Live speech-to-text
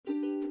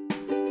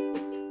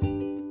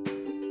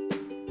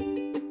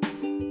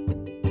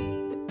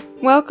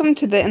Welcome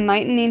to the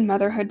Enlightening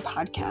Motherhood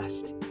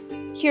podcast.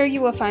 Here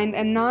you will find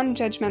a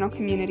non-judgmental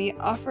community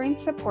offering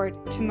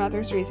support to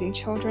mothers raising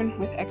children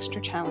with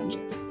extra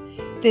challenges.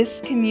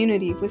 This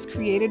community was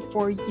created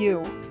for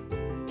you,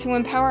 to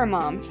empower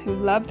moms who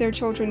love their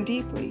children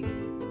deeply,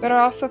 but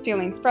are also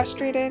feeling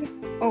frustrated,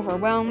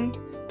 overwhelmed,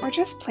 or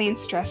just plain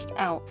stressed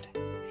out.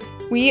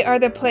 We are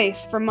the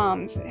place for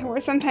moms who are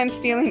sometimes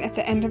feeling at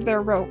the end of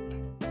their rope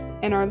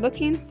and are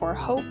looking for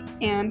hope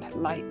and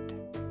light.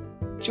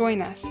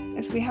 Join us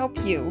as we help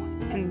you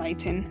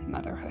enlighten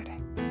motherhood.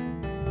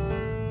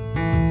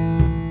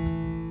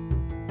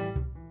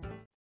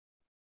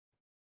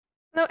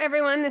 Hello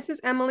everyone, this is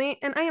Emily,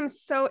 and I am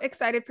so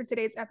excited for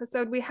today's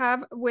episode. We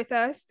have with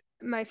us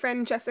my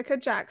friend Jessica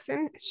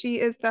Jackson. She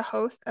is the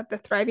host of the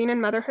Thriving in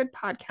Motherhood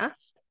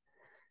podcast.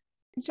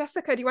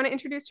 Jessica, do you want to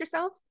introduce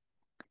yourself?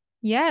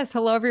 Yes.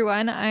 Hello,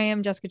 everyone. I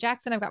am Jessica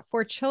Jackson. I've got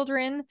 4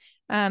 children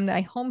that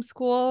I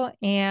homeschool,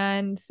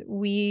 and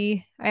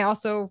I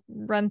also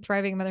run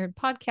Thriving Motherhood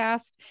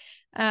podcast,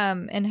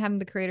 and I'm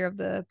the creator of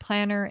the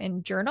planner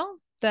and journal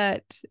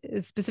that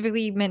is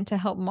specifically meant to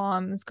help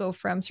moms go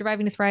from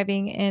surviving to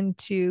thriving and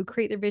to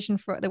create their vision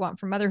for what they want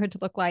for motherhood to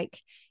look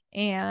like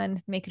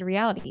and make it a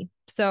reality.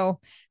 So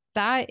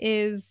that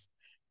is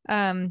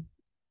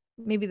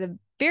maybe the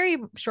very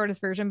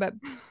shortest version, but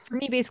for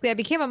me, basically, I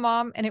became a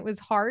mom and it was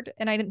hard,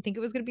 and I didn't think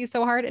it was going to be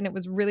so hard, and it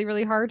was really,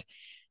 really hard.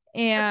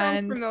 That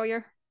sounds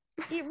familiar.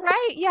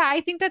 Right. Yeah. I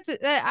think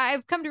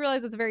I've come to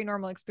realize it's a very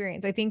normal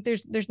experience. I think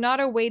there's not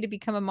a way to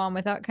become a mom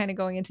without kind of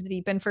going into the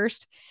deep end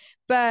first.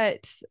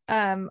 But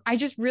I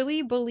just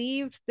really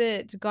believed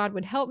that God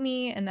would help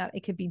me and that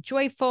it could be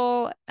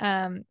joyful.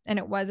 And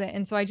it wasn't.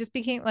 And so I just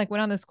went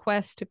on this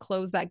quest to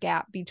close that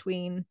gap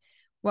between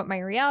what my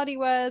reality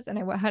was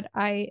and what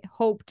I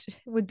hoped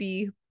would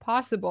be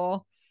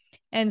possible.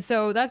 And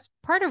so that's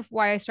part of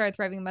why I started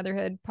Thriving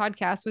Motherhood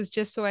podcast, was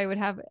just so I would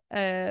have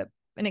an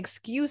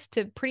excuse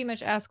to pretty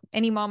much ask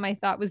any mom I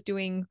thought was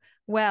doing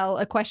well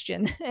a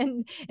question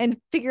and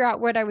figure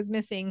out what I was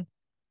missing.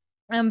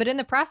 But in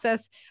the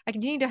process, I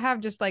continued to have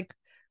just like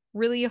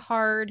really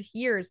hard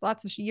years,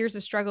 lots of years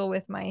of struggle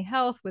with my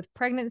health, with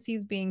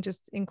pregnancies being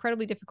just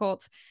incredibly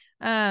difficult.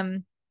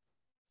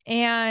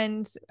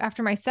 And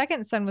after my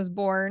second son was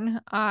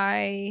born,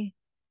 I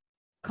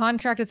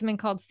contracted something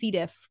called C.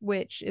 diff,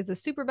 which is a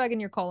superbug in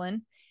your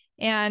colon,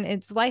 and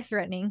it's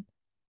life-threatening.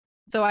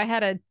 So I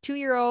had a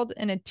 2-year-old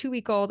and a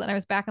 2-week-old, and I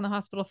was back in the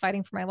hospital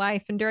fighting for my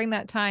life. And during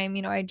that time,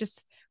 I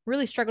just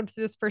really struggled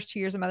through those first 2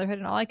 years of motherhood.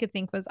 And all I could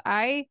think was,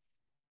 I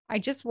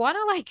just want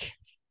to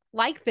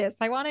like this.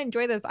 I want to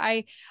enjoy this.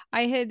 I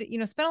had,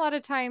 spent a lot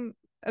of time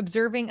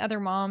observing other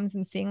moms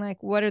and seeing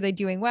what are they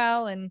doing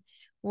well, and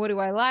what do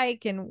I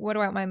like, and what do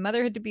I want my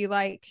motherhood to be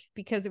like,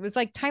 because it was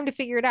like time to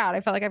figure it out.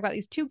 I felt like I've got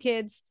these 2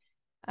 kids.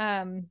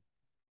 I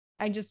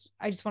just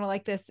want to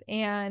like this.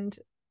 And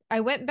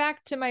I went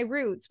back to my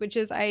roots, which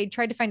is I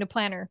tried to find a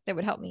planner that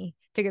would help me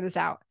figure this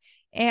out.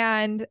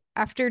 And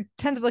after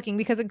tons of looking,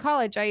 because in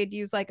college I had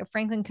used like a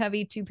Franklin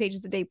Covey 2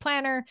 pages a day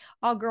planner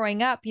all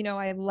growing up,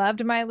 I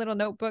loved my little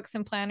notebooks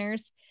and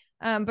planners.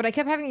 But I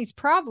kept having these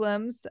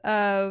problems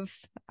of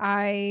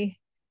I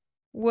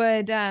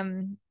would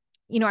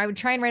I would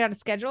try and write out a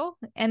schedule,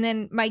 and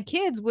then my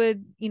kids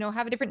would,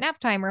 have a different nap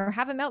time or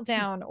have a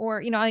meltdown,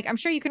 or, I'm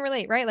sure you can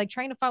relate, right? Like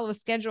trying to follow a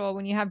schedule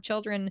when you have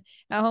children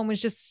at home was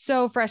just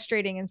so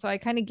frustrating. And so I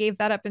kind of gave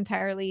that up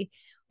entirely.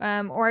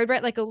 Or I'd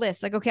write like a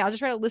list, like, okay, I'll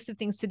just write a list of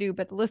things to do,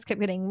 but the list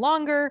kept getting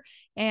longer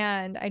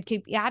and I'd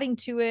keep adding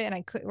to it, and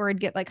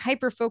I'd get like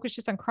hyper focused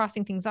just on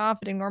crossing things off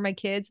and ignore my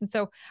kids. And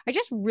so I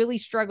just really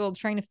struggled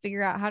trying to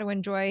figure out how to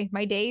enjoy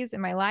my days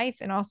and my life,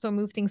 and also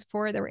move things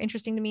forward that were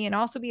interesting to me, and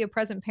also be a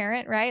present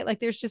parent, right? Like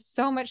there's just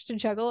so much to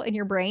juggle in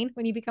your brain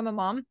when you become a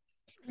mom.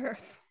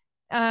 Yes.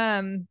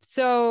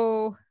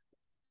 So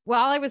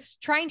while I was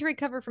trying to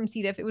recover from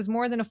C. diff, it was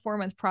more than a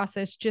 4-month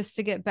process just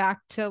to get back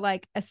to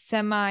like a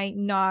semi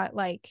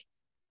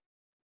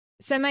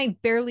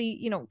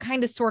barely,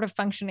 kind of sort of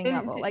functioning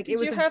level. Like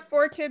did you have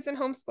 4 kids in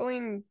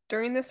homeschooling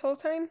during this whole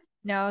time?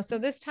 No. So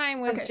this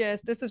time was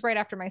this was right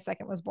after my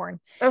second was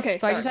born. Okay.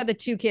 So I just had the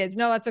 2 kids.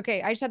 No, that's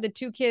okay. I just had the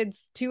 2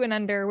 kids, 2 and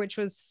under, which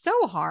was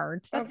so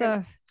hard. That's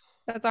a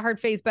hard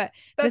phase, but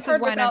that's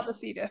hard without the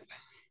C. diff.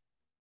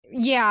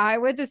 Yeah,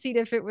 with the C.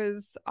 diff, it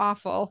was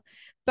awful,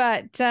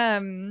 but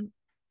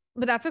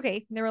that's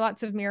okay. There were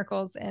lots of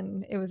miracles,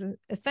 and it was an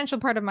essential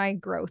part of my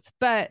growth.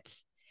 But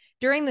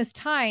during this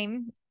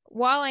time,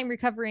 while I'm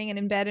recovering and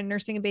in bed and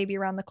nursing a baby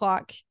around the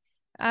clock,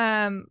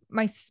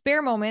 my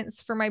spare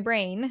moments for my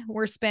brain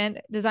were spent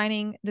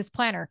designing this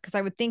planner, because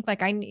I would think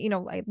like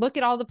I look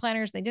at all the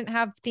planners, they didn't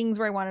have things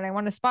where I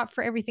wanted a spot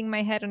for everything in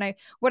my head. And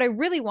what I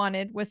really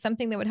wanted was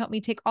something that would help me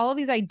take all of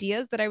these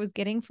ideas that I was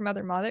getting from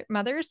other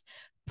mothers,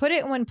 put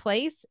it in one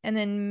place, and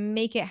then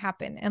make it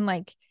happen, and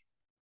like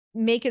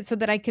make it so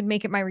that I could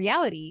make it my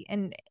reality,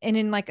 and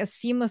in like a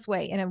seamless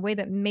way, in a way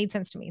that made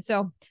sense to me.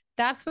 So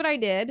that's what I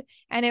did,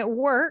 and it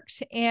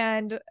worked.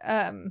 And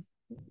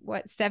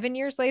 7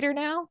 years later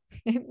now,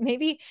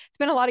 maybe it's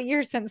been a lot of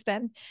years since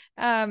then.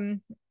 And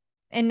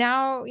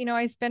now,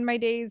 I spend my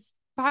days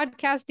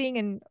podcasting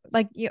and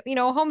like,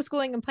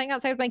 homeschooling and playing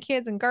outside with my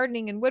kids and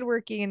gardening and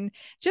woodworking and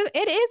just,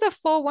 it is a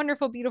full,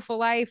 wonderful, beautiful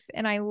life.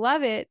 And I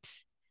love it.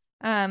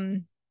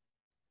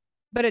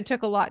 But it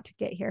took a lot to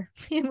get here.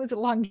 It was a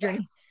long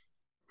journey.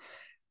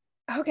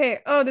 Okay.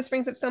 Oh, this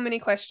brings up so many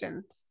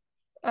questions.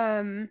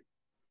 I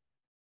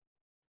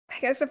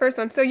guess the first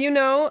one. So you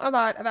know a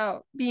lot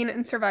about being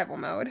in survival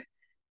mode.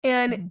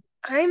 And Mhm.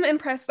 I'm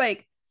impressed.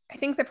 Like, I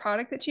think the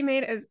product that you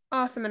made is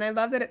awesome. And I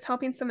love that it's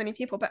helping so many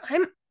people. But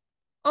I'm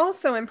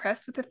also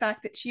impressed with the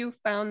fact that you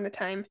found the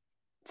time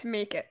to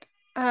make it.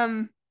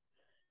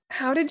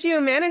 How did you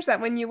manage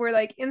that when you were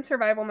like in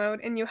survival mode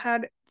and you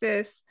had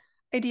this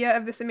idea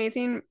of this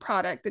amazing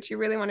product that you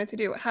really wanted to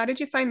do? How did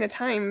you find the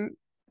time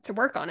to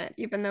work on it,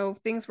 even though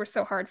things were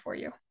so hard for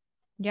you?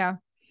 Yeah.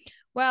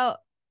 Well,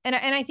 and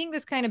I think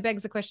this kind of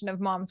begs the question of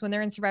moms when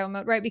they're in survival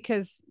mode, right?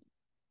 Because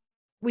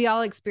we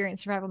all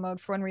experience survival mode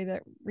for one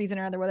reason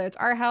or another, whether it's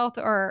our health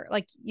or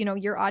like,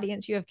 your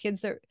audience, you have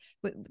kids that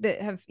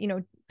have,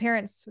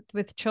 parents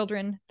with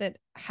children that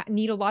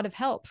need a lot of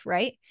help.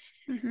 Right.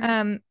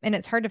 Mm-hmm. And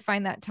it's hard to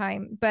find that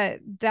time, but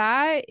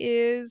that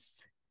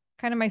is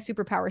kind of my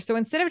superpower. So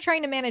instead of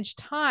trying to manage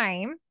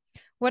time,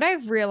 what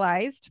I've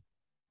realized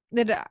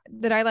that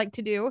I like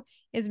to do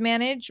is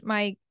manage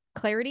my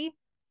clarity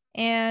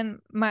and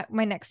my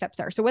next steps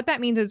are. So what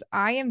that means is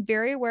I am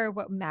very aware of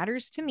what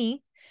matters to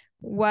me,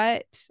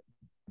 what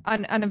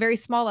on a very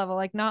small level,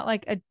 like not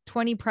like a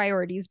 20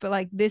 priorities, but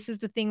like this is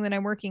the thing that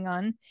I'm working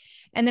on.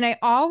 And then I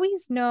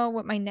always know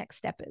what my next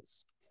step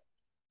is.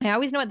 I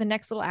always know what the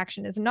next little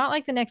action is. Not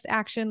like the next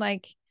action,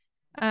 like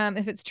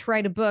if it's to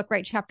write a book,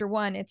 write chapter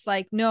 1, it's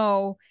like,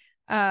 no,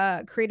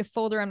 create a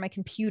folder on my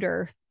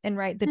computer and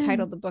write the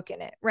title of the book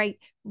in it, right?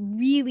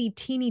 Really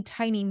teeny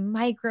tiny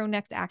micro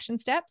next action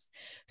steps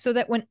so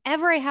that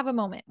whenever a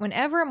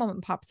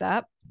moment pops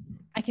up,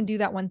 I can do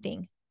that one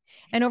thing.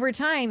 And over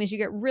time, as you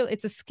get real,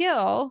 it's a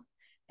skill.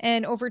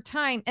 And over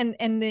time,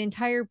 and the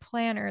entire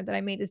planner that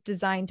I made is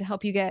designed to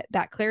help you get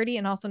that clarity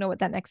and also know what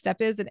that next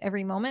step is at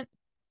every moment.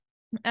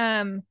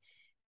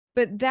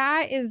 But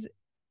that is,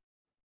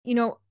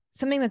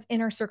 something that's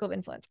in our circle of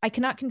influence. I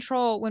cannot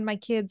control when my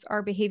kids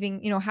are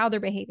behaving, how they're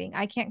behaving.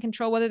 I can't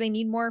control whether they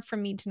need more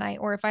from me tonight,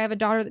 or if I have a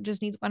daughter that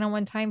just needs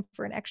one-on-one time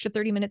for an extra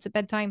 30 minutes at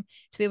bedtime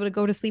to be able to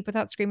go to sleep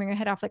without screaming her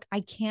head off. Like, I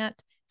can't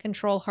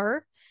control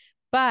her,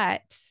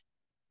 but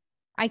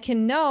I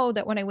can know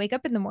that when I wake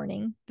up in the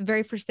morning, the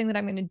very first thing that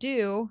I'm going to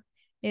do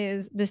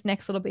is this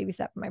next little baby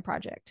step in my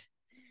project.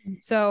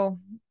 So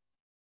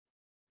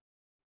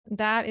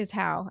that is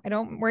how I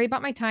don't worry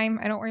about my time.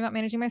 I don't worry about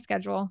managing my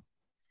schedule.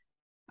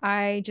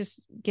 I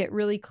just get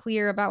really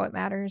clear about what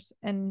matters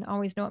and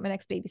always know what my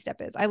next baby step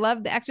is. I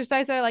love the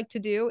exercise that I like to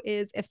do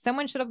is if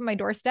someone showed up at my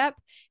doorstep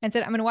and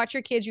said, I'm going to watch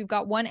your kids, you've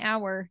got 1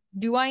 hour.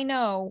 Do I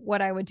know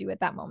what I would do at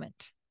that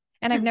moment?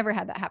 And I've never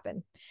had that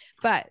happen,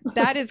 but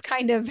that is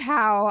kind of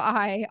how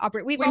I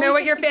operate. We know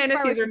what your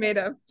fantasies are made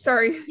of.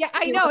 Sorry. Yeah,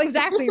 I know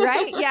exactly.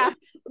 Right. Yeah.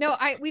 No,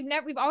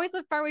 we've always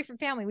lived far away from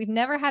family. We've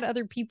never had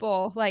other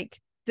people like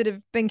that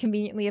have been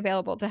conveniently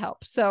available to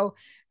help. So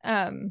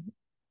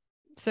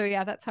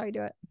yeah, that's how I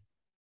do it.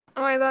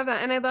 Oh, I love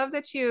that. And I love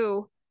that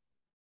you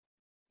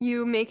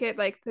make it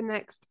like the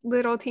next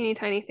little teeny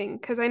tiny thing.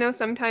 Cause I know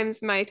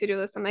sometimes my to-do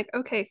list, I'm like,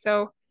 okay,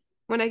 so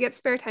when I get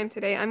spare time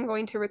today, I'm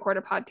going to record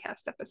a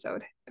podcast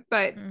episode.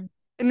 But and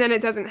then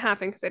it doesn't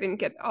happen because I didn't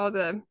get all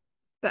the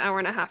hour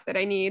and a half that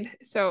I need.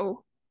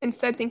 So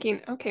instead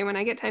thinking, okay, when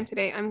I get time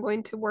today, I'm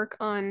going to work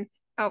on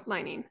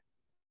outlining.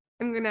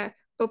 I'm gonna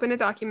open a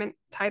document,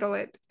 title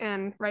it,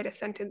 and write a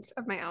sentence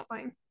of my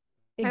outline.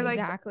 I like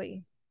that.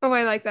 Exactly. Oh,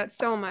 I like that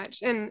so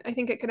much. And I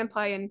think it could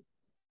apply in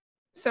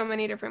so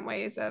many different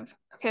ways of,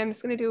 okay, I'm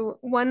just going to do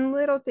one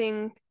little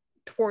thing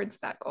towards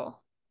that goal.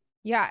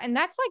 Yeah. And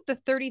that's like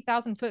the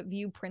 30,000 foot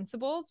view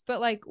principles. But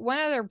like one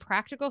other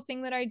practical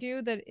thing that I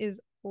do that is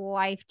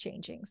life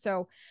changing.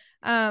 So,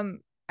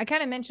 I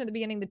kind of mentioned at the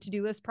beginning the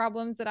to-do list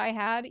problems that I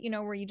had,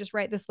 where you just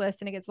write this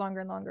list and it gets longer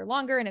and longer and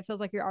longer. And it feels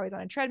like you're always on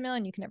a treadmill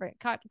and you can never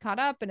get caught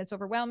up and it's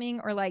overwhelming.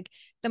 Or like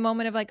the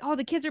moment of like, oh,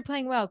 the kids are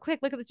playing well,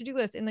 quick, look at the to-do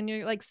list. And then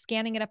you're like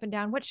scanning it up and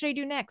down. What should I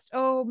do next?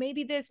 Oh,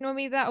 maybe this, no,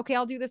 maybe that. Okay,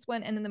 I'll do this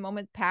one. And then the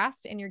moment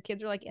passed and your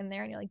kids are like in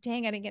there and you're like,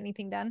 dang, I didn't get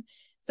anything done.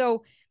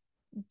 So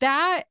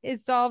that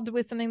is solved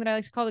with something that I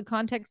like to call the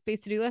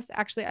context-based to-do list.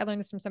 Actually, I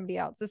learned this from somebody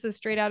else. This is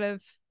straight out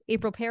of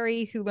April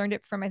Perry, who learned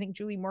it from, I think,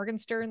 Julie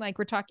Morgenstern. Like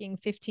we're talking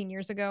 15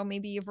 years ago,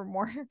 maybe even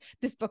more.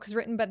 This book was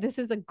written, but this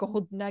is a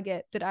gold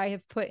nugget that I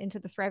have put into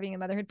the Thriving in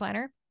Motherhood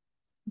Planner.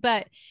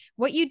 But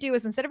what you do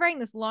is instead of writing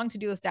this long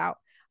to-do list out,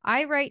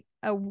 I write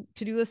a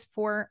to-do list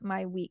for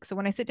my week. So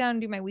when I sit down and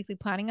do my weekly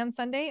planning on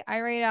Sunday, I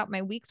write out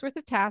my week's worth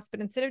of tasks,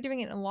 but instead of doing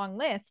it in a long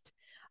list,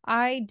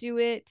 I do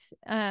it.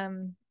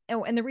 And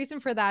the reason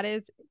for that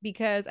is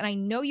because, and I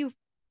know you've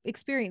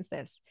experienced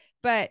this,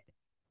 but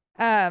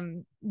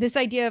this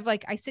idea of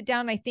like I sit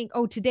down and I think,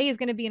 oh, today is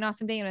going to be an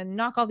awesome day and I'm going to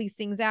knock all these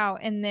things out,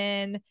 and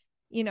then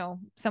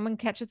someone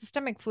catches a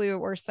stomach flu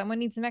or someone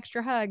needs some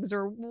extra hugs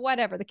or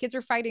whatever, the kids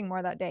are fighting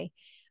more that day,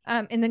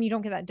 and then you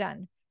don't get that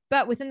done.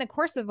 But within the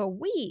course of a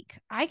week,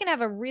 I can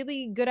have a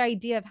really good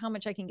idea of how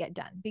much I can get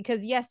done,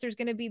 because yes, there's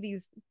going to be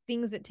these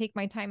things that take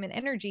my time and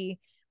energy,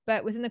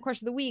 but within the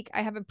course of the week,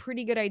 I have a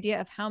pretty good idea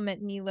of how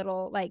many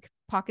little like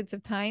pockets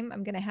of time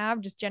I'm going to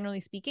have, just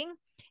generally speaking.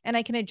 And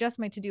I can adjust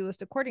my to-do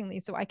list accordingly.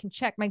 So I can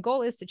check. My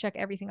goal is to check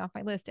everything off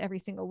my list every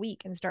single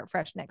week and start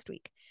fresh next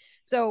week.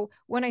 So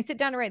when I sit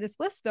down to write this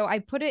list, though, I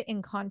put it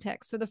in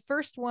context. So the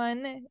first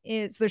one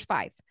is, there's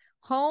 5: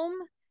 home,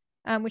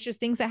 which is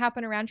things that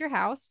happen around your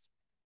house;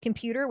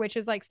 computer, which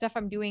is like stuff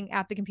I'm doing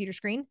at the computer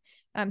screen,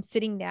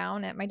 sitting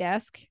down at my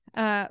desk;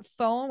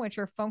 phone, which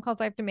are phone calls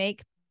I have to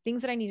make,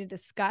 things that I need to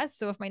discuss.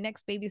 So if my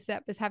next baby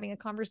step is having a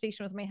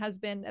conversation with my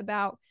husband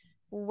about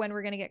when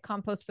we're going to get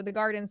compost for the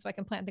garden so I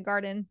can plant the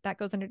garden, that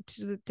goes under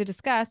to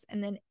discuss.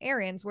 And then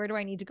errands, where do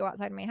I need to go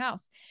outside my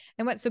house?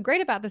 And what's so great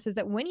about this is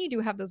that when you do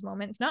have those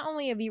moments, not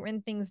only have you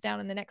written things down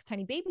in the next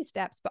tiny baby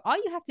steps, but all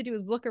you have to do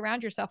is look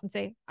around yourself and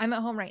say, I'm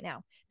at home right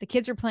now. The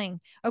kids are playing.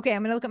 Okay,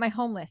 I'm going to look at my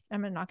home list. I'm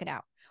going to knock it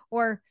out.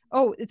 Or,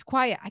 oh, it's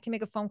quiet, I can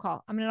make a phone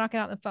call, I'm going to knock it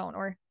out on the phone.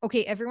 Or,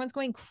 okay, everyone's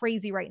going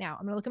crazy right now,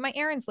 I'm going to look at my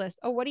errands list.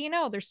 Oh, what do you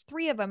know? There's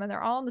 3 of them and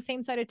they're all on the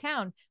same side of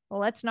town.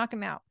 Well, let's knock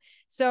them out.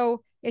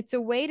 So it's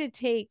a way to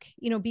take,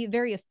 be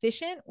very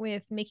efficient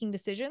with making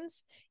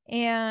decisions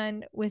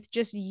and with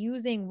just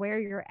using where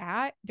you're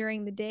at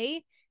during the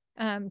day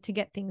to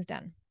get things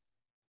done.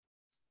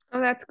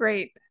 Oh, that's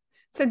great.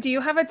 So do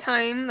you have a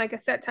time, like a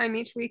set time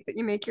each week that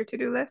you make your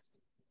to-do list?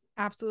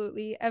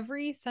 Absolutely.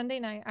 Every Sunday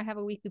night, I have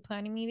a weekly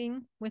planning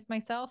meeting with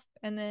myself,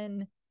 and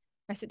then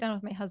I sit down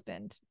with my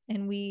husband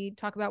and we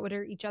talk about what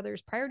are each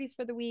other's priorities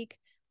for the week,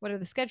 what are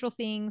the schedule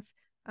things.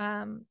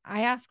 I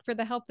ask for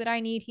the help that I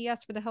need, he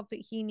asks for the help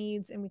that he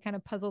needs, and we kind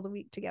of puzzle the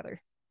week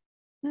together.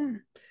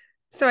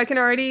 So I can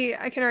already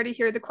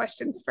hear the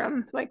questions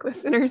from like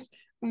listeners.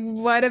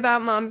 What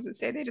about moms that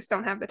say they just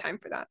don't have the time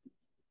for that?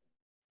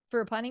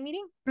 For a planning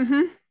meeting?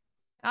 Mm-hmm.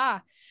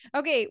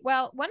 Okay.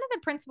 Well, one of the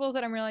principles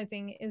that I'm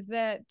realizing is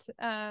that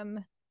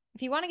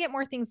if you want to get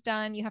more things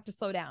done, you have to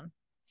slow down.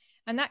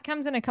 And that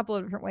comes in a couple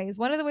of different ways.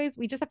 One of the ways,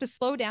 we just have to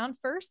slow down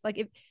first. Like,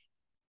 if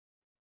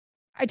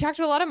I talk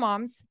to a lot of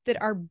moms that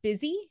are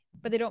busy,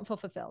 but they don't feel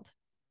fulfilled.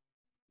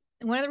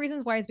 And one of the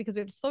reasons why is because we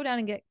have to slow down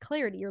and get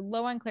clarity. You're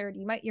low on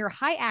clarity. You're a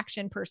high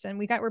action person.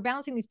 We're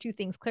balancing these 2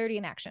 things, clarity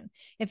and action.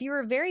 If you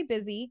are very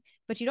busy,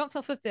 but you don't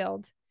feel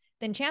fulfilled,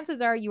 then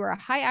chances are you are a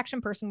high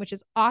action person, which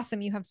is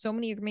awesome. You have so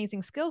many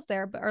amazing skills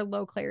there, but are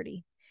low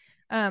clarity.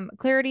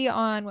 Clarity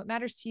on what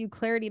matters to you,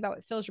 clarity about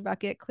what fills your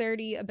bucket,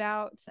 clarity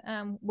about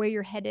where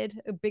you're headed,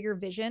 a bigger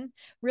vision.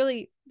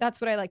 Really, that's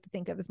what I like to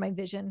think of as my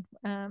vision.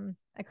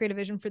 I create a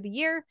vision for the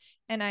year,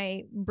 and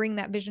I bring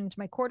that vision to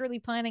my quarterly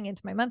planning,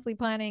 into my monthly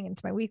planning,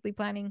 into my weekly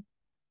planning.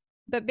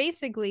 But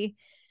basically,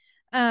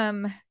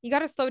 you got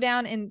to slow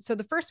down. And so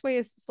the first way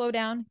is slow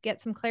down, get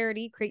some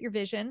clarity, create your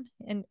vision,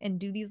 and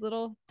do these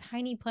little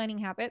tiny planning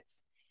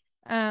habits.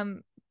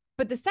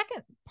 But the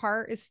second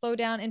part is slow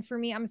down. And for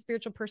me, I'm a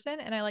spiritual person,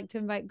 and I like to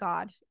invite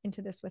God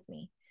into this with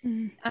me.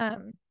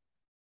 Mm-hmm.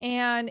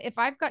 And if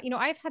I've got,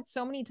 I've had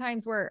so many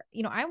times where,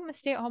 I'm a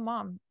stay-at-home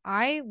mom.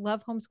 I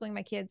love homeschooling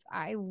my kids.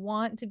 I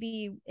want to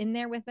be in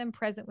there with them,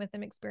 present with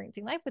them,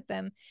 experiencing life with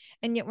them.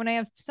 And yet when I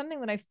have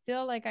something that I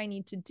feel like I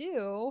need to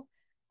do,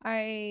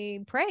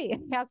 I pray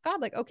and ask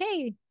God, like,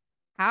 okay,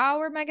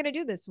 how am I going to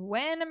do this?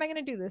 When am I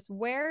going to do this?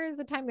 Where is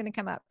the time going to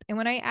come up? And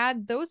when I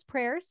add those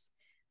prayers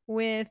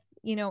with,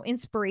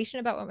 inspiration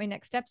about what my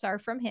next steps are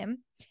from him,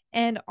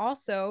 and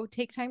also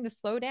take time to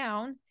slow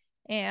down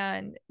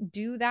and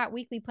do that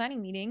weekly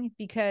planning meeting,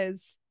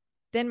 because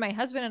then my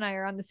husband and I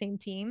are on the same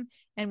team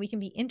and we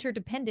can be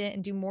interdependent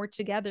and do more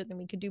together than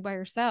we could do by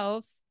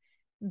ourselves,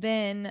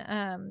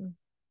 then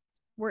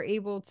we're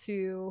able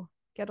to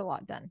get a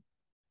lot done.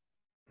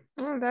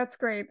 Oh, that's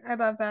great. I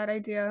love that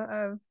idea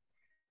of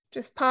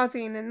just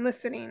pausing and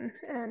listening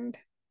and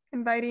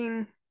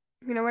inviting,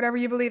 whatever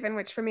you believe in,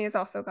 which for me is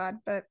also God.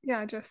 But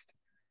yeah, just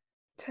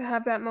to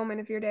have that moment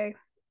of your day.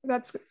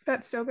 That's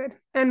so good.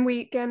 And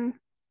week and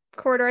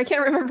quarter. I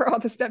can't remember all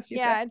the steps you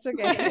said. Yeah, it's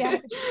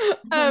okay.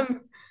 Yeah.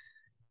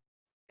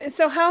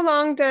 So how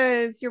long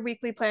does your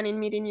weekly planning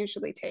meeting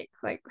usually take?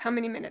 Like, how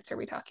many minutes are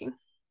we talking?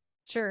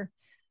 Sure.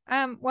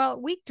 Well,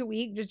 week to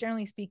week, just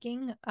generally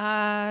speaking,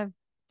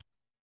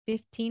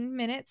 15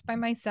 minutes by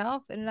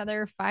myself and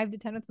another 5 to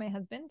 10 with my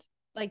husband.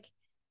 Like,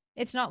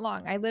 it's not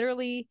long. I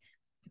literally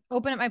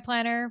open up my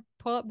planner,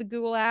 pull up the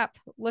Google app,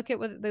 look at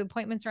what the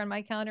appointments are on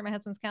my calendar, my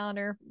husband's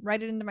calendar,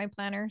 write it into my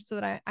planner, so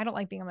that I don't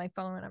like being on my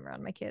phone when I'm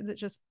around my kids. It's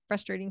just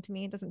frustrating to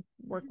me. It doesn't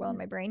work well in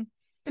my brain.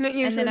 And it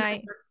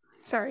usually,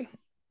 sorry.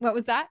 What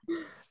was that?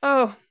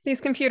 Oh,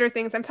 these computer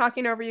things. I'm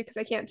talking over you because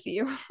I can't see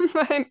you.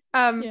 But,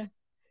 yeah.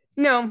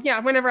 No, yeah.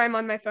 Whenever I'm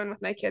on my phone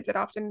with my kids, it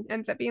often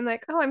ends up being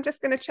like, oh, I'm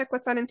just going to check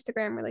what's on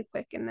Instagram really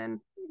quick. And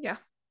then, yeah,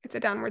 it's a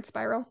downward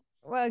spiral.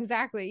 Well,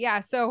 exactly.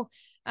 Yeah. So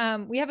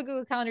we have a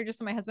Google Calendar just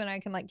so my husband and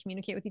I can like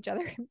communicate with each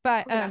other.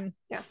 But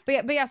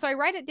But yeah, so I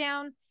write it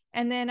down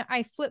and then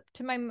I flip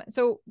to my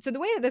so the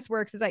way that this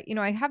works is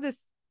I have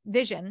this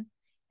vision,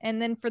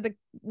 and then for the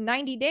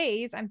 90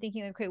 days I'm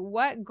thinking, okay,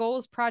 what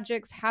goals,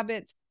 projects,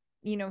 habits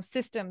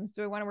systems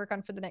do I want to work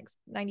on for the next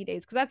 90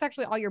 days? Because that's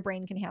actually all your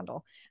brain can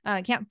handle.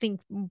 Can't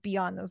think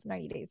beyond those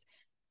 90 days.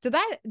 So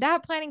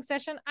that planning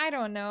session, I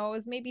don't know,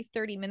 is maybe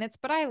 30 minutes,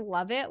 but I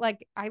love it.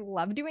 Like I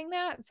love doing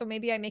that. So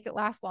maybe I make it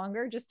last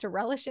longer just to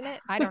relish in it.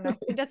 I don't know.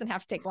 It doesn't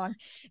have to take long.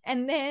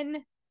 And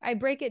then I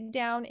break it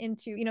down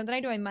into, then I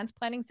do a month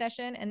planning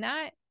session, and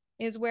that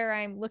is where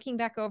I'm looking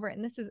back over,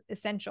 and this is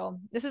essential.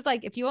 This is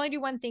like, if you only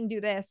do one thing,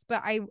 do this.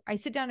 But I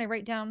sit down, I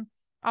write down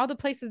all the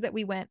places that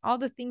we went, all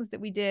the things that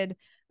we did,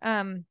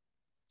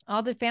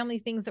 all the family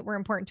things that were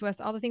important to us,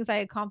 all the things I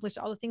accomplished,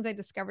 all the things I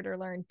discovered or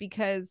learned.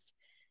 Because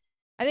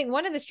I think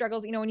one of the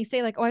struggles, when you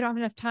say like, oh, I don't have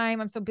enough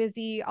time, I'm so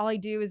busy, all I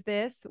do is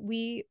this,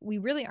 we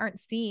really aren't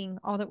seeing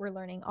all that we're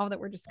learning, all that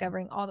we're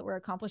discovering, all that we're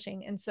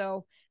accomplishing. And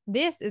so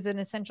this is an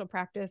essential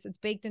practice. It's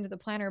baked into the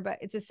planner, but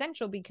it's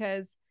essential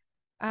because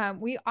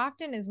we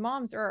often as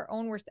moms are our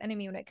own worst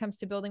enemy when it comes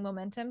to building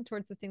momentum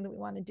towards the thing that we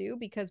want to do,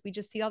 because we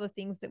just see all the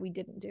things that we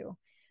didn't do.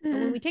 But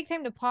when we take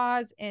time to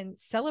pause and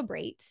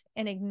celebrate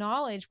and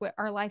acknowledge what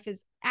our life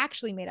is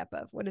actually made up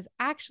of, what is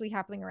actually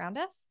happening around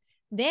us,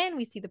 then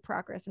we see the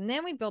progress, and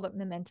then we build up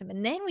momentum,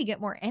 and then we get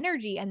more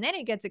energy, and then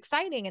it gets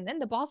exciting, and then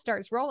the ball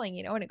starts rolling,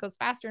 and it goes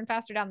faster and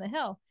faster down the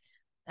hill.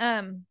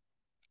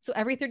 So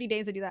every 30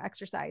 days I do that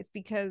exercise,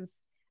 because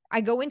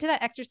I go into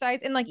that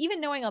exercise, and like,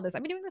 even knowing all this,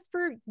 I've been doing this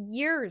for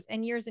years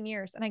and years and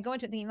years. And I go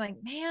into it thinking like,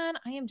 man,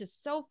 I am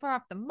just so far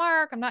off the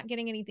mark. I'm not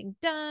getting anything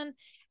done.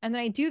 And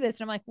then I do this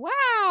and I'm like,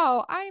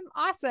 wow, I'm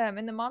awesome.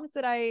 And the moms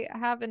that I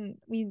have, and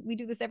we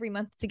do this every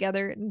month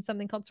together in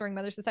something called Soaring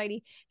Mother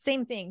Society.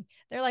 Same thing.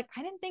 They're like,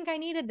 I didn't think I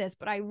needed this,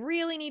 but I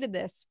really needed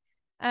this.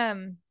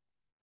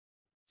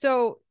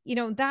 So,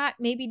 that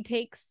maybe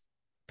takes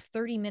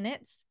 30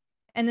 minutes.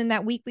 And then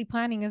that weekly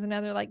planning is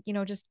another, like,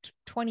 just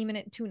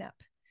 20-minute tune-up.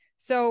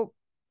 So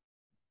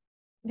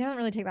it doesn't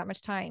really take that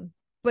much time,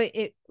 but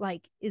it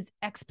like is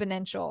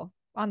exponential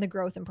on the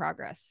growth and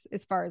progress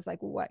as far as like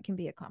what can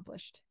be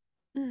accomplished.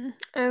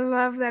 I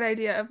love that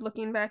idea of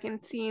looking back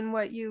and seeing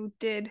what you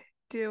did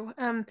do.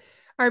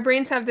 Our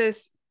brains have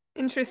this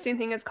interesting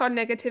thing. It's called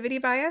negativity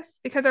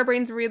bias, because our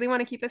brains really want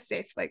to keep us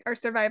safe. Like, our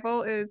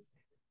survival is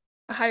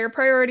a higher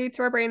priority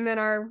to our brain than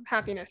our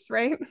happiness,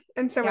 right?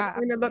 And so it's Yeah,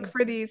 going to look absolutely.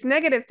 for these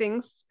negative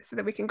things so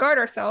that we can guard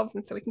ourselves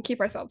and so we can keep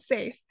ourselves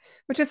safe,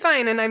 which is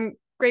fine. And I'm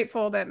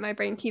grateful that my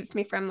brain keeps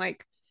me from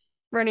like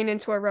running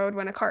into a road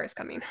when a car is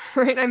coming,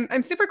 right?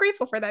 I'm super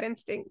grateful for that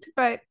instinct.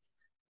 But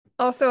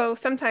also,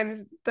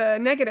 sometimes the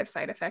negative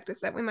side effect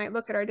is that we might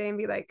look at our day and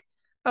be like,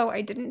 oh,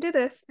 I didn't do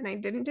this and I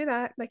didn't do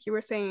that, like you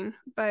were saying.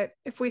 But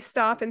if we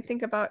stop and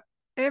think about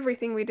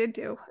everything we did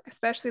do,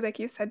 especially like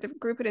you said, to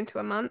group it into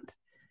a month,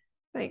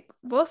 like,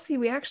 we'll see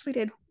we actually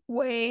did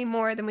way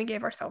more than we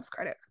gave ourselves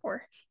credit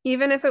for.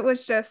 Even if it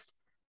was just,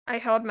 I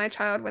held my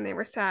child when they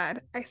were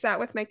sad, I sat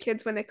with my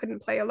kids when they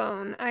couldn't play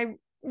alone, I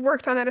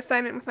worked on that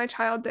assignment with my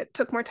child that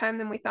took more time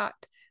than we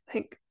thought.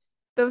 Like,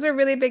 those are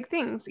really big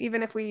things,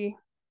 even if we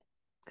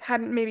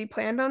hadn't maybe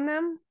planned on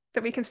them,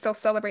 that we can still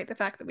celebrate the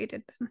fact that we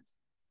did them.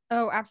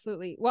 Oh,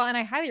 absolutely. Well, and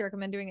I highly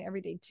recommend doing it every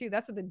day too.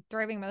 That's what the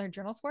Thriving Mother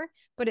Journal's for.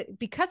 But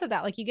because of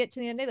that, like, you get to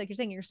the end of the day, like you're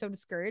saying, you're so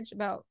discouraged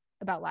about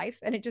life,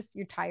 and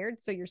you're tired,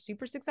 so you're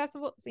super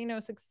successful,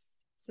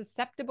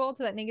 susceptible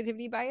to that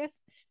negativity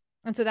bias.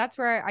 And so that's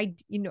where I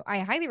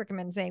highly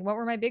recommend saying, what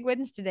were my big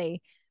wins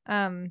today?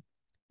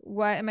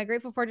 What am I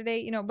grateful for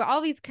today? But all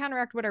these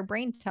counteract what our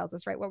brain tells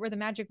us, right? What were the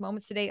magic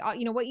moments today?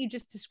 What you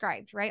just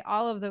described, right?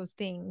 All of those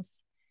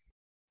things,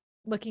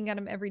 looking at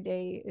them every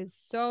day is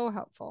so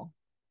helpful.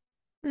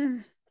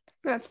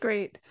 That's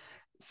great.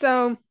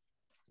 So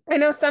I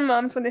know some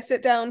moms, when they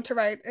sit down to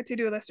write a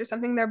to-do list or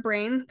something, their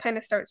brain kind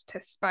of starts to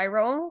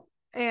spiral,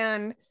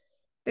 and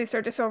they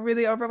start to feel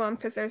really overwhelmed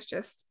because there's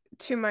just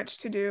too much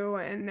to do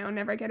and they'll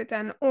never get it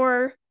done.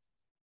 Or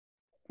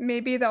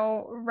maybe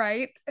they'll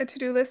write a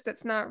to-do list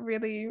that's not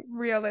really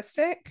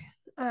realistic.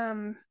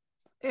 And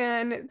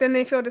then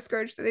they feel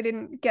discouraged that they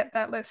didn't get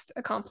that list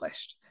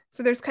accomplished.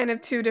 So there's kind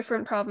of two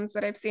different problems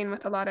that I've seen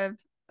with a lot of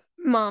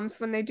moms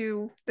when they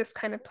do this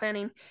kind of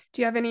planning.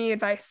 Do you have any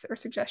advice or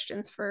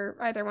suggestions for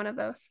either one of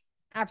those?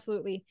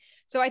 Absolutely.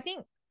 So I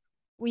think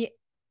we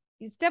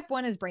step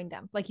one is brain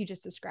dump, like you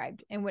just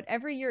described. And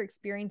whatever your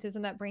experience is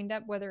in that brain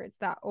dump, whether it's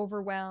that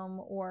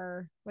overwhelm,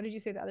 or what did you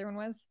say the other one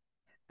was?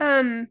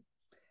 Um,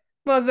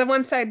 well, the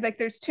one side, like,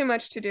 there's too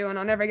much to do and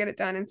I'll never get it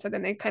done. And so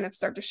then they kind of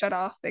start to shut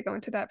off. They go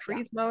into that Yeah.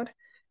 freeze mode.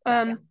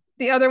 Yeah.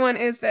 The other one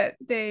is that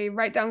they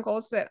write down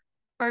goals that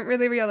aren't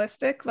really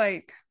realistic.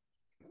 Like,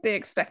 they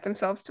expect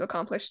themselves to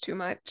accomplish too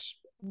much.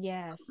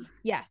 Yes.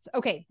 Yes.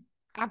 Okay.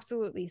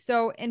 Absolutely.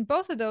 So in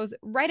both of those,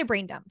 write a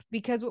brain dump,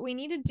 because what we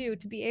need to do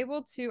to be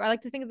able to, I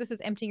like to think of this as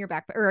emptying your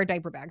backpack or our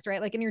diaper bags,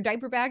 right? Like in your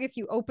diaper bag, if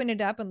you open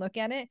it up and look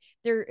at it,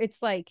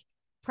 it's like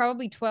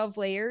probably 12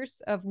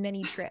 layers of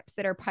many trips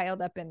that are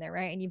piled up in there,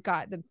 right? And you've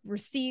got the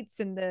receipts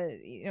and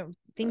the,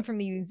 thing from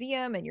the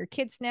museum and your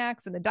kid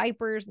snacks and the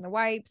diapers and the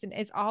wipes, and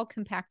it's all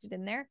compacted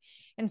in there.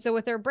 And so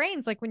with our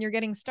brains, like when you're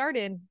getting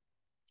started,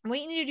 what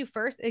you need to do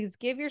first is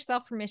give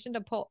yourself permission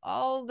to pull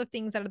all the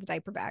things out of the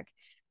diaper bag.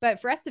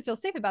 But for us to feel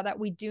safe about that,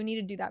 we do need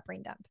to do that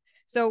brain dump.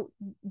 So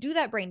do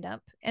that brain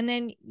dump. And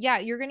then, yeah,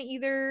 you're going to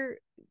either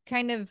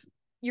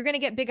you're going to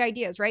get big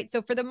ideas, right?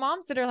 So for the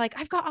moms that are like,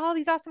 I've got all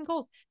these awesome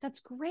goals, that's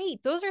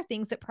great. Those are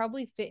things that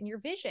probably fit in your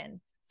vision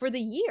for the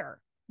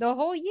year, the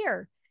whole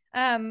year,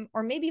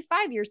 or maybe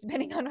 5 years,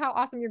 depending on how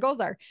awesome your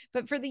goals are,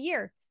 but for the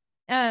year.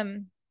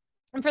 And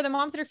for the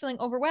moms that are feeling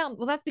overwhelmed,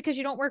 well, that's because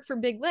you don't work for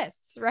big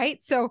lists,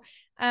 right? So,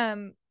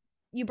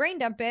 you brain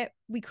dump it,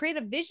 we create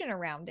a vision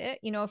around it.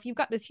 If you've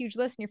got this huge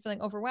list and you're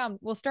feeling overwhelmed,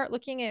 we'll start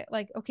looking at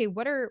like, okay,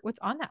 what's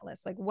on that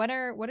list? Like, what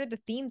are the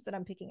themes that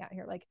I'm picking out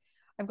here? Like,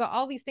 I've got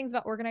all these things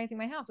about organizing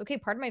my house. Okay,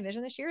 part of my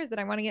vision this year is that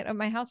I want to get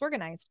my house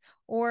organized.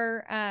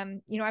 Or,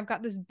 I've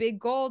got this big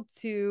goal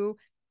to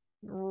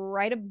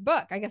write a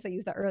book. I guess I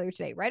used that earlier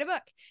today. Write a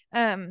book,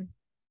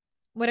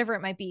 whatever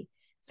it might be.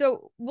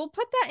 So we'll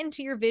put that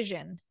into your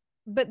vision,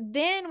 but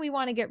then we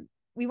want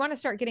to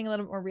start getting a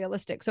little more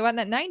realistic. So on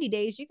that 90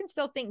 days, you can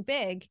still think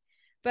big,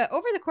 but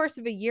over the course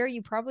of a year,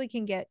 you probably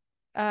can get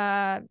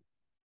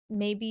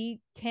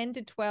maybe 10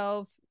 to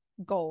 12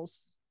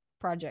 goals,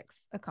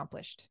 projects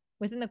accomplished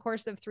within the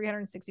course of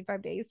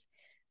 365 days.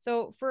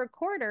 So for a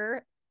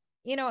quarter,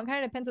 it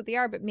kind of depends what they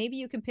are, but maybe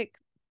you can pick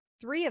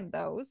 3 of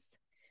those.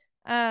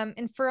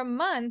 And for a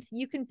month,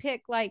 you can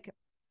pick like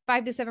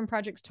 5 to 7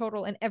 projects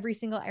total in every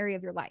single area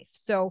of your life.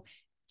 So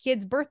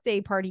kids'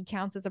 birthday party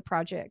counts as a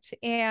project,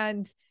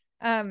 and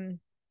decluttering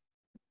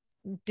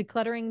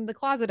the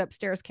closet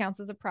upstairs counts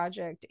as a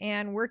project,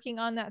 and working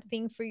on that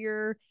thing for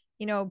your,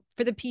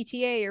 for the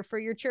PTA or for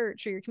your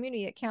church or your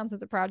community, it counts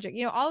as a project.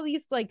 All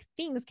these like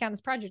things count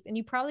as project, and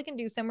you probably can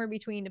do somewhere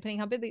between, depending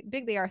how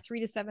big they are, 3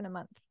 to 7 a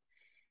month.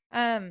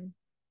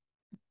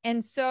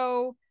 And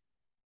so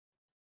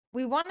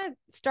we want to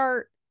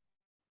start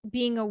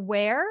being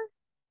aware.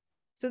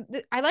 So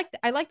I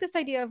like this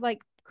idea of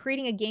like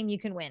creating a game you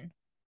can win.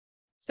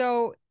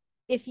 So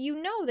if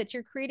you know that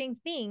you're creating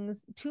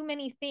too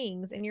many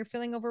things, and you're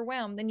feeling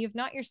overwhelmed, then you've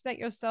not set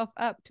yourself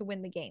up to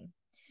win the game.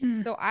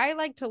 So I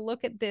like to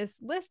look at this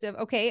list of,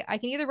 okay, I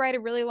can either write a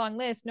really long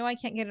list, no, I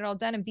can't get it all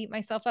done, and beat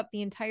myself up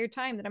the entire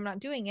time that I'm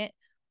not doing it,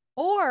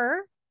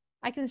 or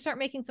I can start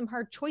making some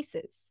hard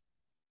choices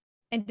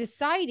and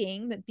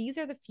deciding that these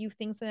are the few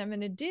things that I'm going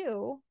to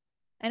do,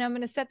 and I'm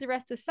going to set the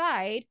rest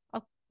aside.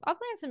 I'll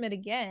glance them at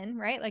again,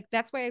 right? Like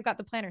that's why I've got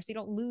the planner. So you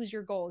don't lose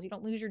your goals. You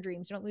don't lose your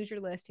dreams. You don't lose your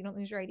list. You don't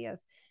lose your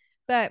ideas.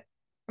 But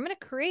I'm going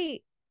to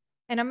create,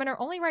 and I'm going to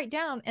only write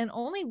down and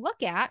only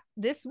look at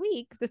this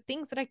week the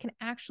things that I can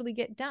actually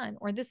get done,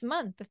 or this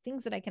month, the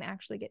things that I can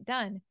actually get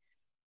done.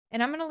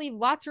 And I'm going to leave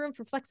lots of room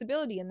for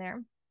flexibility in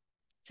there,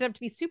 set up to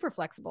be super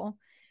flexible,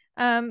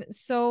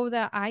 so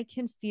that I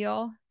can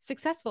feel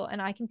successful,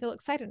 and I can feel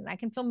excited, and I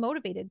can feel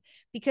motivated.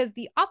 Because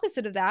the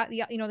opposite of that,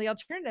 the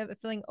alternative of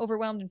feeling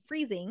overwhelmed and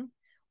freezing,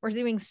 or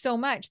doing so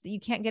much that you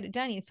can't get it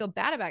done, you feel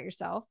bad about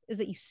yourself, is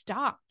that you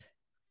stop.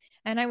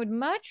 And I would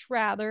much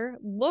rather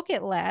look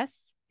at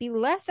less, be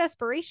less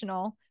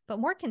aspirational, but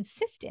more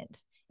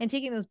consistent, and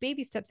taking those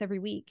baby steps every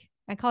week.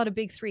 I call it a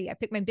big 3. I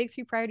pick my big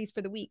 3 priorities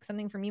for the week,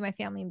 something for me, my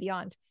family, and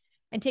beyond,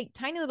 and take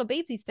tiny little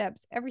baby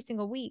steps every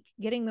single week,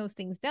 getting those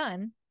things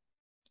done.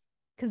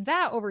 Because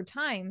that over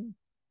time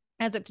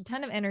adds up to a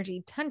ton of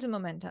energy, tons of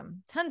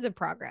momentum, tons of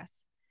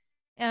progress,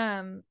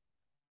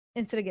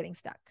 instead of getting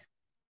stuck.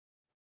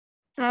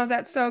 Oh,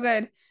 that's so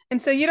good.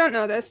 And so you don't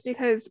know this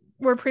because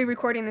we're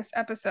pre-recording this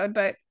episode,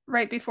 but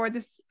right before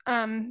this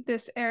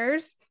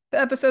airs, the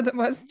episode that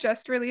was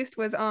just released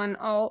was on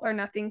all or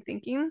nothing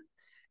thinking.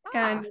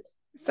 And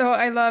so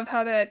I love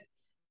how that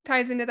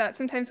ties into that.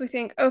 Sometimes we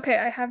think, okay,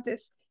 I have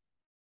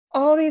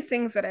all these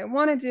things that I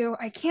want to do.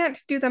 I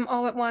can't do them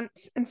all at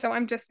once, and so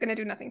I'm just going to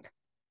do nothing.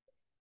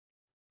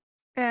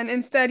 And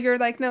instead you're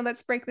like, no,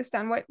 let's break this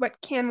down.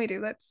 What can we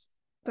do? Let's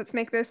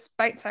make this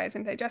bite-sized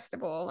and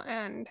digestible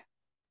and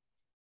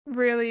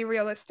really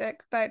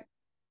realistic, but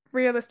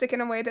realistic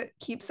in a way that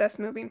keeps us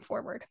moving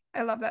forward.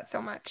 I love that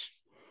so much.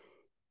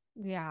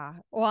 Yeah.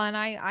 Well, and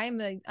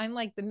I'm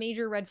like the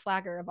major red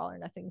flagger of all or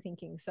nothing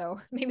thinking.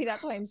 So maybe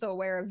that's why I'm so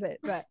aware of it.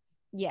 But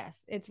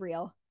yes, it's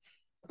real.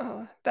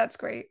 Oh, that's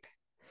great.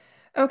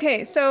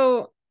 Okay,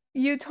 so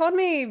you told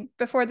me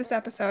before this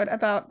episode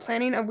about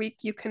planning a week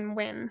you can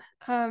win.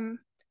 Can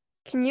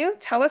you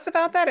tell us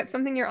about that? It's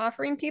something you're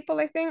offering people,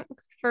 I think,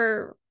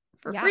 for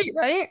free,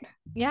 right?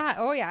 Yeah.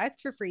 Oh yeah,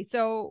 it's for free.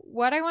 So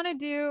what I want to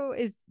do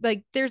is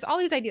like, there's all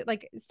these ideas,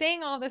 like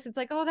saying all this, it's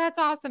like, oh, that's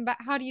awesome, but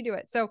how do you do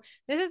it? So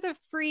this is a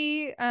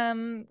free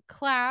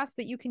class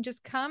that you can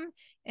just come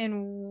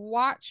and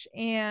watch,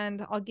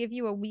 and I'll give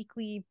you a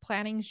weekly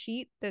planning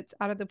sheet that's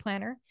out of the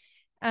planner.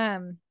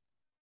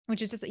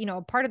 Which is just,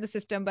 a part of the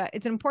system, but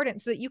it's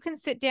important so that you can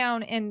sit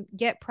down and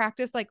get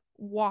practice, like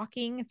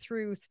walking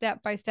through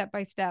step by step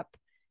by step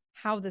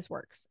how this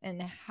works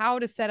and how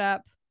to set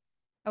up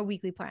a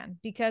weekly plan,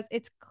 because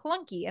it's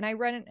clunky. And I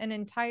run an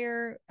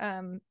entire,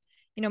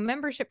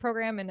 membership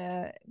program and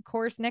a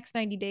course, Next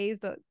 90 Days,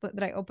 that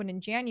I opened in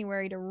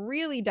January, to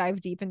really dive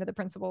deep into the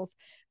principles,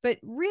 but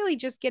really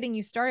just getting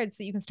you started so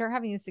that you can start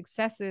having the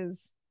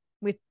successes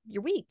with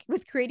your week,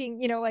 with creating,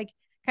 like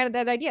kind of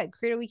that idea,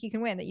 create a week you can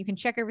win, that you can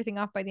check everything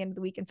off by the end of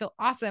the week and feel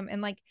awesome.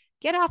 And like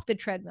Get off the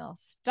treadmill.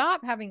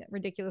 Stop having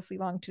ridiculously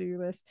long to-do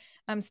lists.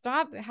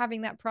 Stop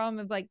having that problem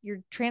of like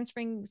you're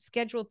transferring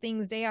scheduled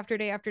things day after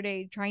day after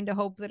day, trying to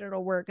hope that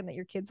it'll work and that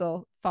your kids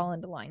will fall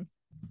into line.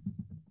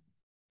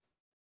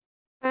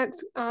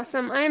 That's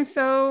awesome. I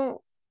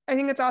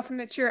think it's awesome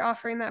that you're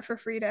offering that for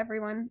free to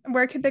everyone.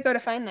 Where could they go to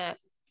find that?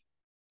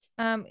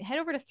 Head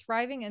over to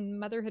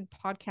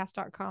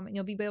thrivingandmotherhoodpodcast.com and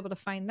you'll be able to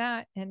find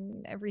that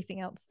and everything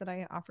else that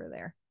I offer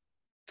there.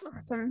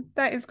 Awesome.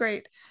 That is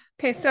great.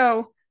 Okay,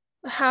 so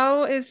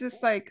how is this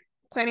like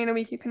planning a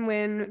week you can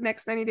win,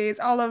 next 90 days,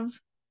 all of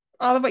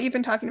what you've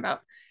been talking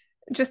about?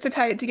 Just to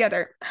tie it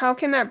together, how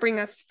can that bring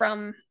us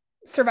from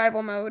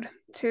survival mode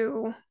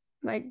to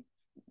like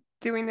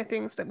doing the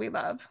things that we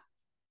love?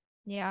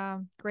 Yeah,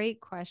 great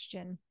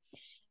question.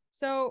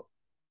 So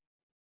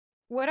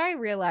what I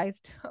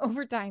realized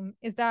over time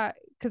is that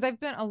because I've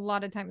spent a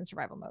lot of time in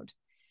survival mode.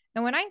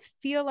 And when I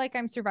feel like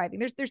I'm surviving,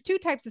 there's two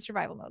types of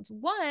survival modes.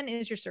 One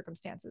is your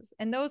circumstances,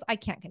 and those I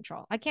can't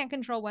control. I can't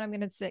control when I'm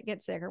going to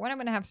get sick, or when I'm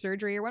going to have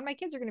surgery, or when my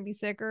kids are going to be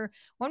sick, or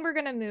when we're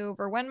going to move,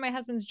 or when my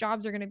husband's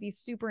jobs are going to be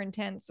super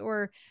intense,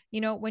 or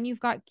when you've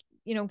got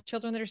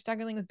children that are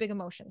struggling with big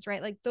emotions,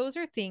 right? Like those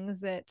are things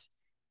that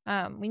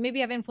we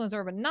maybe have influence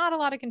over, but not a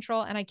lot of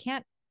control, and I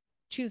can't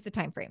choose the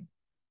time frame.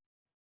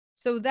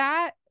 So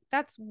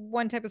that's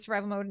one type of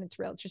survival mode, and it's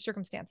real. It's your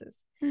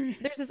circumstances.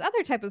 There's this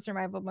other type of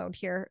survival mode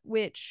here,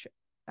 which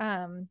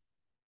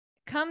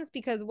comes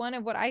because one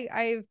of what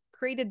I've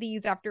created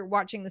these after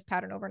watching this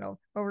pattern over and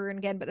over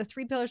again. But the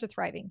 3 pillars of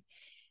thriving,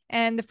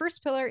 and the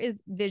first pillar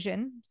is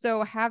vision.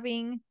 So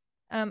having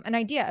an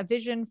idea, a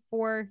vision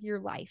for your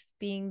life,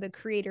 being the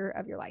creator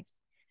of your life.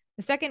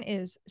 The second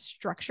is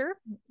structure,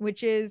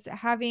 which is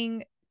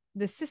having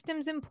the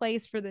systems in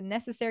place for the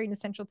necessary and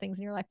essential things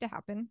in your life to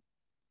happen.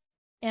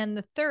 And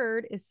the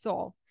third is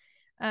soul,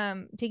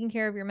 taking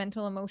care of your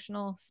mental,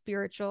 emotional,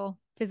 spiritual,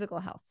 physical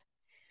health.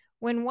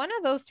 When one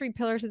of those 3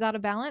 pillars is out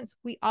of balance,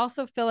 we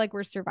also feel like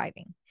we're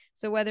surviving.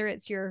 So whether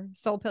it's your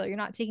soul pillar, you're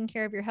not taking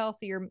care of your health,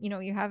 or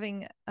you're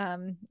having,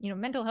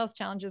 mental health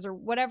challenges or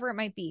whatever it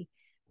might be,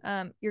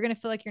 you're going to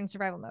feel like you're in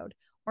survival mode.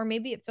 Or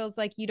maybe it feels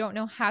like you don't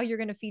know how you're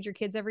going to feed your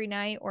kids every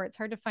night, or it's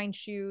hard to find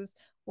shoes,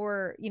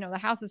 or, the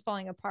house is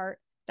falling apart.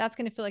 That's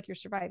going to feel like you're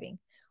surviving.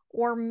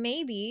 Or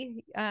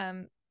maybe,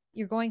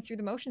 you're going through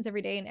the motions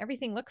every day and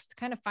everything looks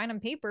kind of fine on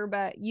paper,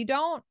 but you're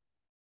not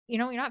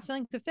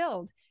feeling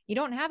fulfilled. You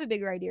don't have a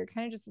bigger idea. You're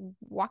kind of just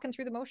walking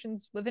through the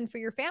motions, living for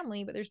your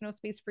family, but there's no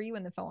space for you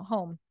in the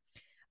home.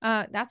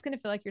 That's going to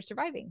feel like you're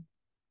surviving.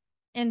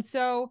 And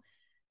so,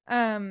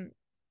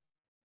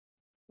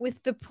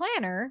 with the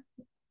planner,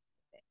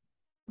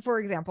 for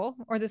example,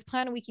 or this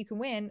plan a week you can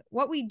win,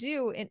 what we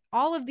do in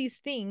all of these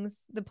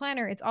things, the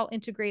planner, it's all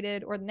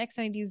integrated, or the next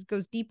 90 days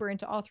goes deeper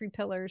into all 3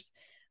 pillars.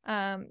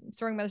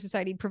 Soaring Mother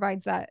Society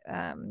provides that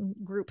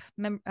group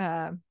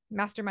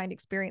mastermind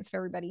experience for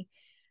everybody.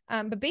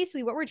 But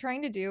basically what we're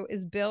trying to do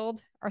is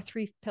build our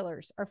 3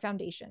 pillars, our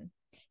foundation.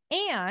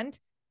 And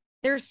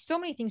there's so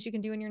many things you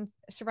can do in your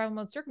survival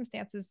mode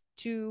circumstances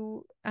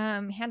to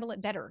handle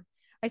it better.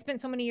 I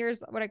spent so many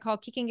years, what I call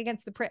kicking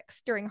against the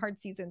pricks during hard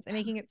seasons and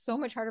making it so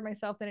much harder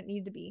myself than it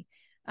needed to be,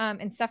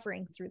 and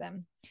suffering through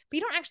them. But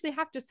you don't actually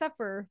have to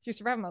suffer through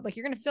survival mode. Like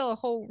you're going to feel a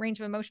whole range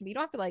of emotion, but you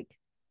don't have to like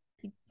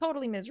be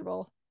totally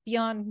miserable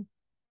beyond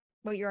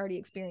what you're already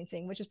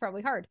experiencing, which is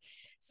probably hard.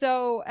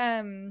 So,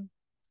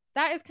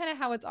 that is kind of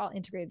how it's all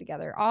integrated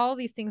together. All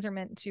these things are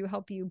meant to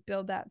help you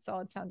build that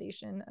solid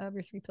foundation of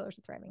your 3 pillars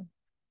of thriving.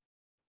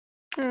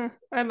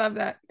 I love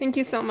that. Thank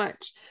you so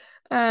much.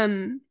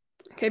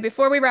 Okay,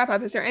 before we wrap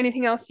up, is there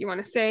anything else you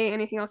want to say?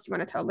 Anything else you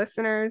want to tell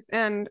listeners?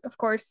 And of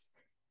course,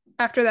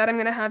 after that, I'm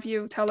going to have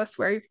you tell us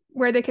where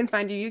they can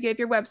find you. You gave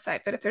your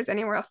website, but if there's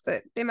anywhere else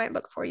that they might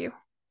look for you.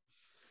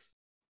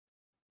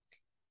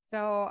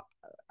 So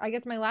I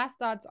guess my last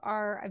thoughts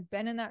are I've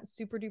been in that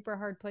super duper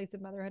hard place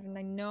of motherhood, and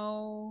I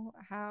know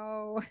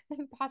how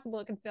impossible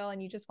it can feel,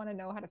 and you just want to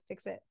know how to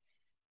fix it.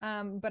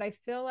 But I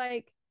feel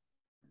like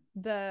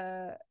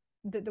the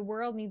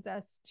world needs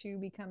us to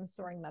become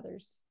soaring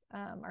mothers.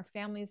 Our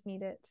families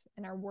need it,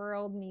 and our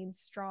world needs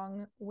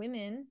strong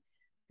women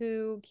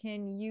who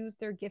can use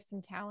their gifts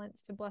and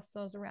talents to bless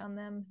those around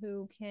them,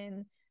 who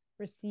can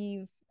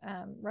receive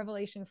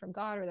revelation from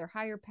God or their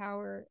higher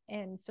power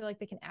and feel like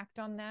they can act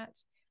on that,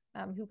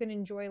 who can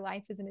enjoy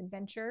life as an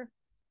adventure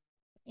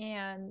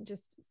and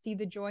just see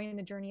the joy in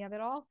the journey of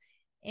it all,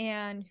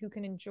 and who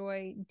can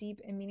enjoy deep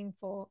and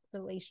meaningful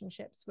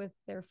relationships with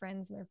their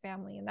friends and their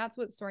family. And that's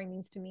what soaring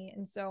means to me.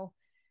 And so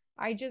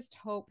I just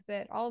hope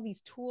that all of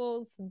these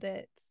tools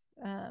that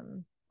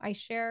I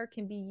share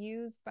can be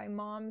used by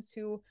moms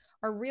who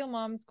are real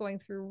moms going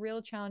through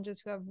real challenges,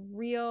 who have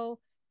real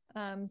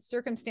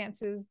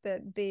circumstances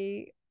that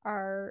they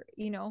are,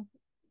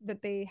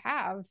 that they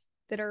have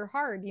that are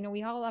hard.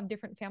 We all have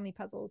different family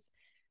puzzles,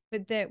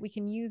 but that we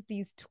can use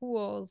these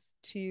tools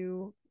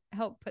to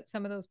help put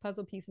some of those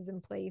puzzle pieces in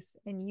place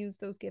and use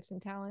those gifts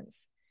and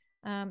talents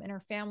in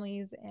our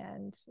families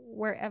and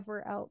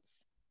wherever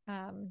else,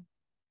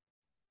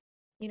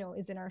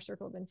 is in our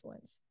circle of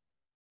influence.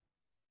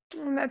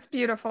 Oh, that's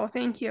beautiful.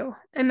 Thank you.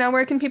 And now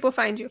where can people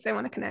find you if they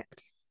want to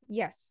connect?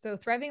 Yes. So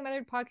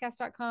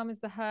thrivingmotherpodcast.com is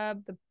the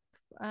hub. The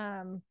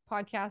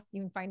podcast,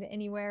 you can find it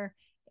anywhere.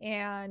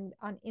 And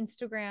on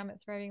Instagram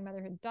at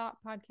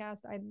thrivingmotherhood.podcast.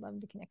 I'd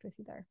love to connect with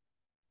you there.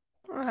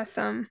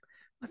 Awesome.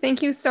 Well,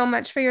 thank you so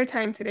much for your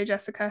time today,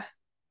 Jessica.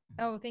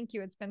 Oh, thank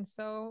you. It's been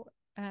so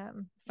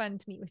fun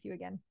to meet with you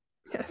again.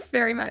 Yes,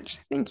 very much.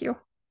 Thank you.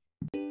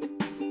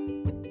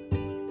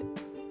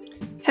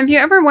 Have you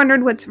ever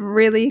wondered what's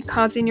really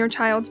causing your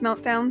child's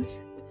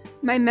meltdowns?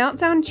 My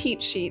meltdown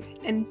cheat sheet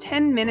and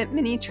 10-minute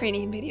mini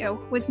training video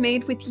was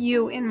made with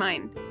you in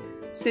mind,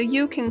 so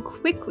you can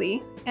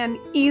quickly and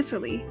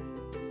easily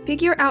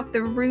figure out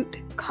the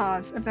root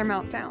cause of their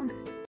meltdown.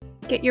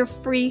 Get your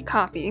free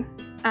copy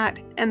at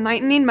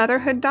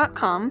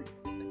enlighteningmotherhood.com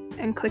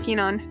and clicking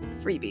on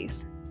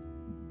freebies.